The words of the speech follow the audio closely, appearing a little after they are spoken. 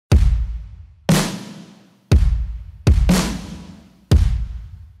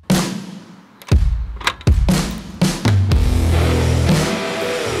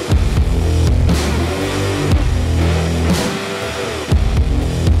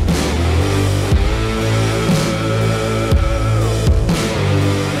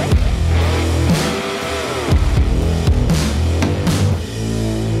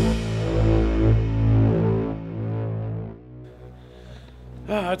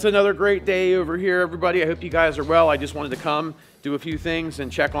it's another great day over here, everybody. I hope you guys are well. I just wanted to come, do a few things,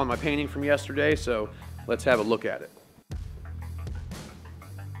 and check on my painting from yesterday, so let's have a look at it.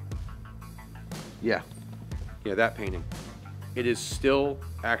 Yeah, that painting. It is still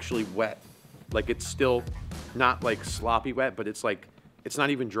actually wet. Like, it's still not like sloppy wet, but it's like, it's not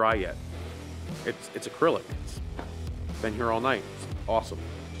even dry yet. It's acrylic. It's been here all night. It's awesome.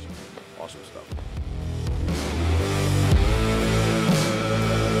 Just awesome stuff.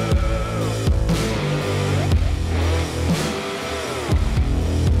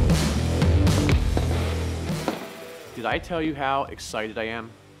 Did I tell you how excited I am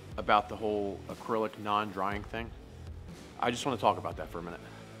about the whole acrylic non-drying thing? I just want to talk about that for a minute.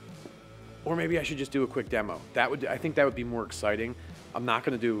 Or maybe I should just do a quick demo. I think that would be more exciting. I'm not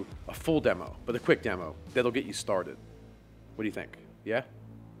going to do a full demo, but a quick demo that'll get you started. What do you think? Yeah?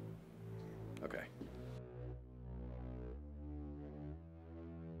 Okay.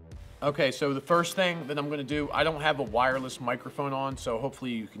 Okay, so the first thing that I'm going to do, I don't have a wireless microphone on, so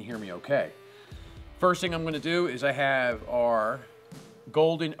hopefully you can hear me okay. First thing I'm going to do is I have our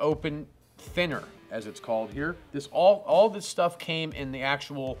golden open thinner, as it's called here. All this stuff came in the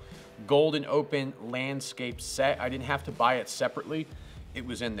actual golden open landscape set. I didn't have to buy it separately. It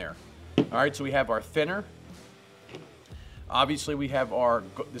was in there. All right, so we have our thinner. Obviously we have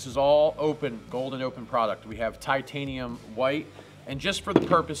this is all open, golden open product. We have titanium white, and just for the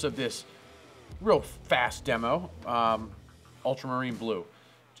purpose of this real fast demo, ultramarine blue.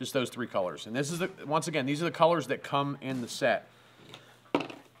 Just those three colors. And this is once again, these are the colors that come in the set. All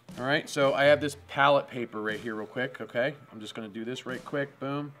right, so I have this palette paper right here real quick, okay? I'm just gonna do this right quick,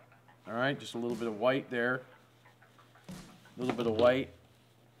 boom. All right, just a little bit of white there. A little bit of white,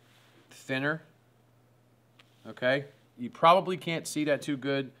 thinner, okay? You probably can't see that too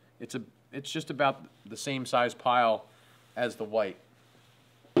good. It's just about the same size pile as the white,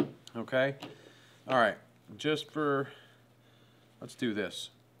 okay? All right, let's do this.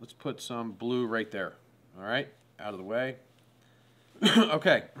 Let's put some blue right there, all right? Out of the way.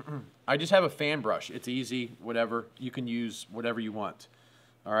 Okay, I just have a fan brush. It's easy, whatever. You can use whatever you want,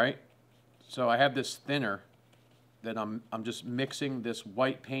 all right? So I have this thinner that I'm just mixing this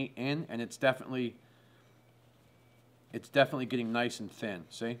white paint in, and it's definitely getting nice and thin,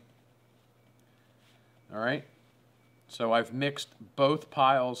 see? All right? So I've mixed both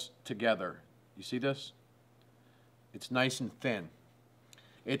piles together. You see this? It's nice and thin.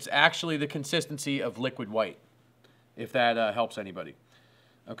 It's actually the consistency of liquid white, if that helps anybody.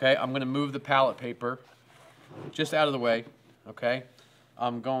 Okay, I'm going to move the palette paper just out of the way, okay?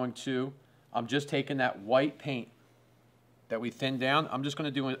 I'm just taking that white paint that we thinned down. I'm just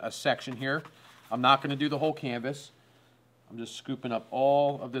going to do a section here. I'm not going to do the whole canvas. I'm just scooping up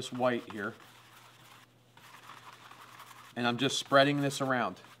all of this white here. And I'm just spreading this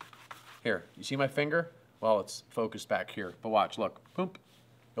around. Here, you see my finger? Well, it's focused back here. But watch, look. Boom.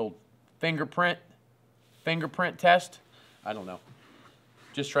 The old fingerprint test. I don't know.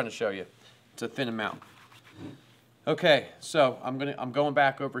 Just trying to show you. It's a thin amount. Okay, so I'm going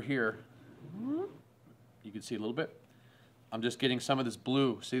back over here. You can see a little bit. I'm just getting some of this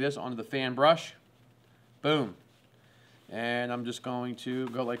blue. See this onto the fan brush? Boom. And I'm just going to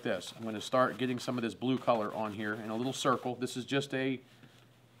go like this. I'm going to start getting some of this blue color on here in a little circle. This is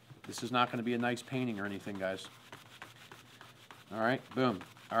not going to be a nice painting or anything, guys. All right, boom.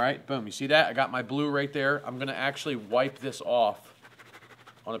 All right, boom. You see that? I got my blue right there. I'm going to actually wipe this off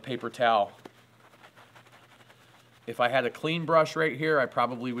on a paper towel. If I had a clean brush right here, I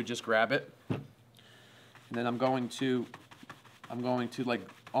probably would just grab it. And then I'm going to like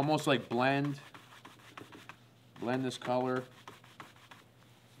almost like blend this color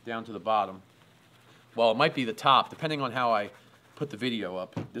down to the bottom. Well, it might be the top, depending on how I put the video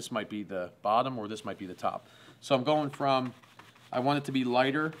up. This might be the bottom or this might be the top. So I'm going from, I want it to be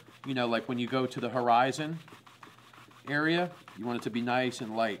lighter, you know, like when you go to the horizon area, you want it to be nice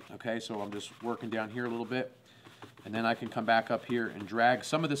and light, okay? So I'm just working down here a little bit, and then I can come back up here and drag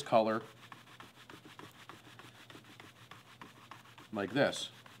some of this color like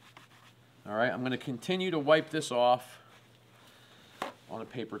this. All right, I'm going to continue to wipe this off on a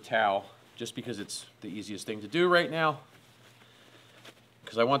paper towel just because it's the easiest thing to do right now,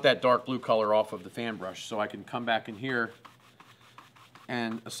 because I want that dark blue color off of the fan brush so I can come back in here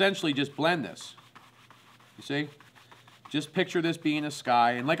and essentially just blend this. You see? Just picture this being a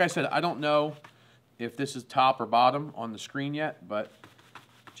sky. And like I said, I don't know if this is top or bottom on the screen yet, but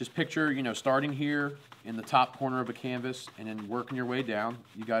just picture, you know, starting here in the top corner of a canvas and then working your way down.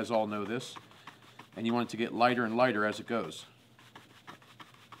 You guys all know this. And you want it to get lighter and lighter as it goes.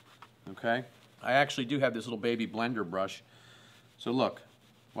 Okay? I actually do have this little baby blender brush. So look,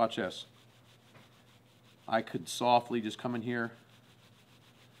 Watch this. I could softly just come in here,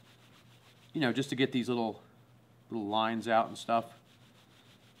 you know, just to get these little lines out and stuff.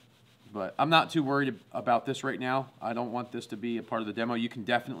 But I'm not too worried about this right now. I don't want this to be a part of the demo. You can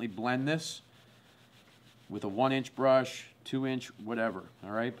definitely blend this with a 1-inch brush, 2-inch, whatever,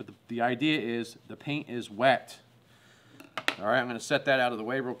 all right? But the idea is the paint is wet. All right, I'm gonna set that out of the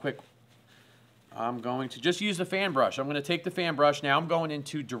way real quick. I'm going to just use the fan brush. I'm gonna take the fan brush. Now I'm going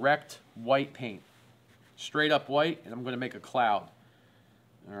into direct white paint. Straight up white, and I'm gonna make a cloud.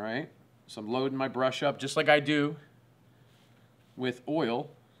 All right, so I'm loading my brush up just like I do with oil.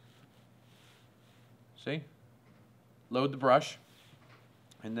 See? Load the brush,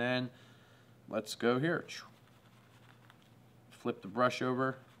 and then let's go here. Flip the brush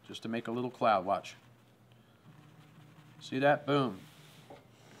over just to make a little cloud. Watch. See that? Boom.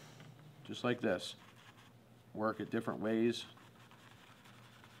 Just like this. Work it different ways.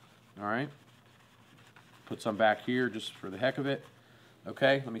 All right. Put some back here just for the heck of it.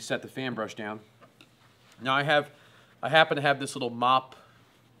 Okay, let me set the fan brush down. Now I happen to have this little mop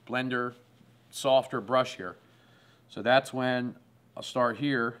blender softer brush here. So that's when I'll start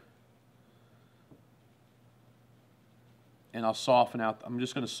here and I'll soften out. I'm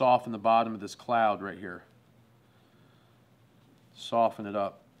just going to soften the bottom of this cloud right here. Soften it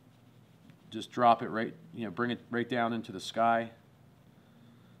up. Just drop it right, you know, bring it right down into the sky.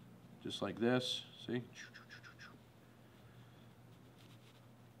 Just like this. See?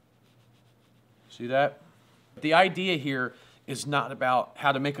 See that? The idea here is not about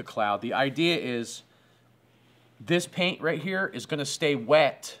how to make a cloud. The idea is this paint right here is going to stay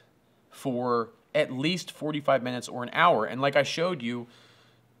wet for at least 45 minutes or an hour. And like I showed you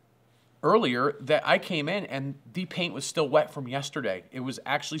earlier, that I came in and the paint was still wet from yesterday. It was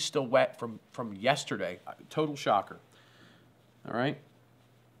actually still wet from yesterday. Total shocker. All right.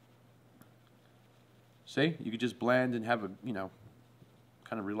 See, you could just blend and have a, you know,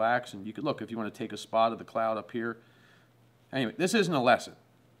 kind of relax, and you could look if you want to take a spot of the cloud up here. Anyway, this isn't a lesson,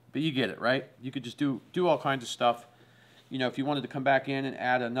 but you get it, right? You could just do all kinds of stuff. You know, if you wanted to come back in and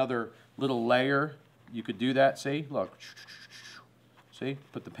add another little layer, you could do that. See, look. See,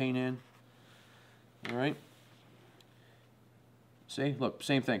 put the paint in. All right. See, look,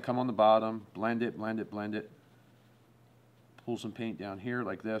 same thing. Come on the bottom, blend it, blend it, blend it. Pull some paint down here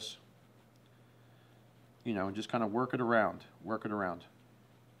like this. You know, and just kind of work it around. Work it around.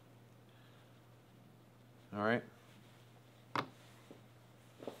 All right.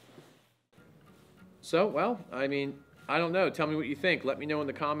 So, well, I mean, I don't know. Tell me what you think. Let me know in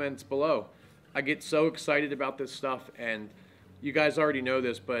the comments below. I get so excited about this stuff, and you guys already know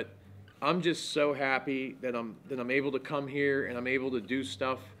this, but I'm just so happy that I'm able to come here and I'm able to do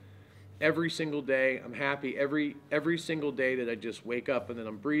stuff every single day. I'm happy every single day that I just wake up and that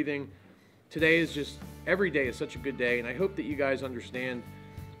I'm breathing. Today is just, every day is such a good day, and I hope that you guys understand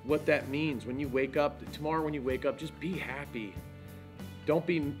what that means when you wake up. Tomorrow when you wake up, just be happy. Don't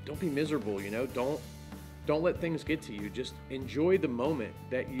be miserable, you know. Don't let things get to you. Just enjoy the moment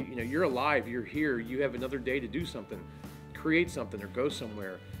that you know you're alive, you're here, you have another day to do something, create something, or go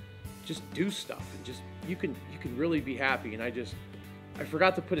somewhere. Just do stuff, and just you can really be happy. And I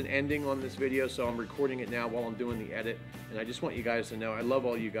forgot to put an ending on this video, so I'm recording it now while I'm doing the edit. And I just want you guys to know I love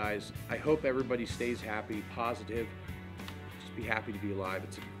all you guys. I hope everybody stays happy, positive. Just be happy to be alive.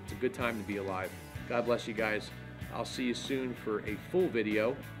 It's a good time to be alive. God bless you guys. I'll see you soon for a full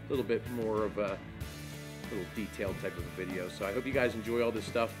video, a little bit more of a little detailed type of a video. So I hope you guys enjoy all this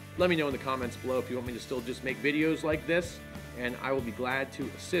stuff. Let me know in the comments below if you want me to still just make videos like this, and I will be glad to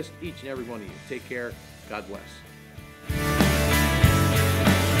assist each and every one of you. Take care. God bless.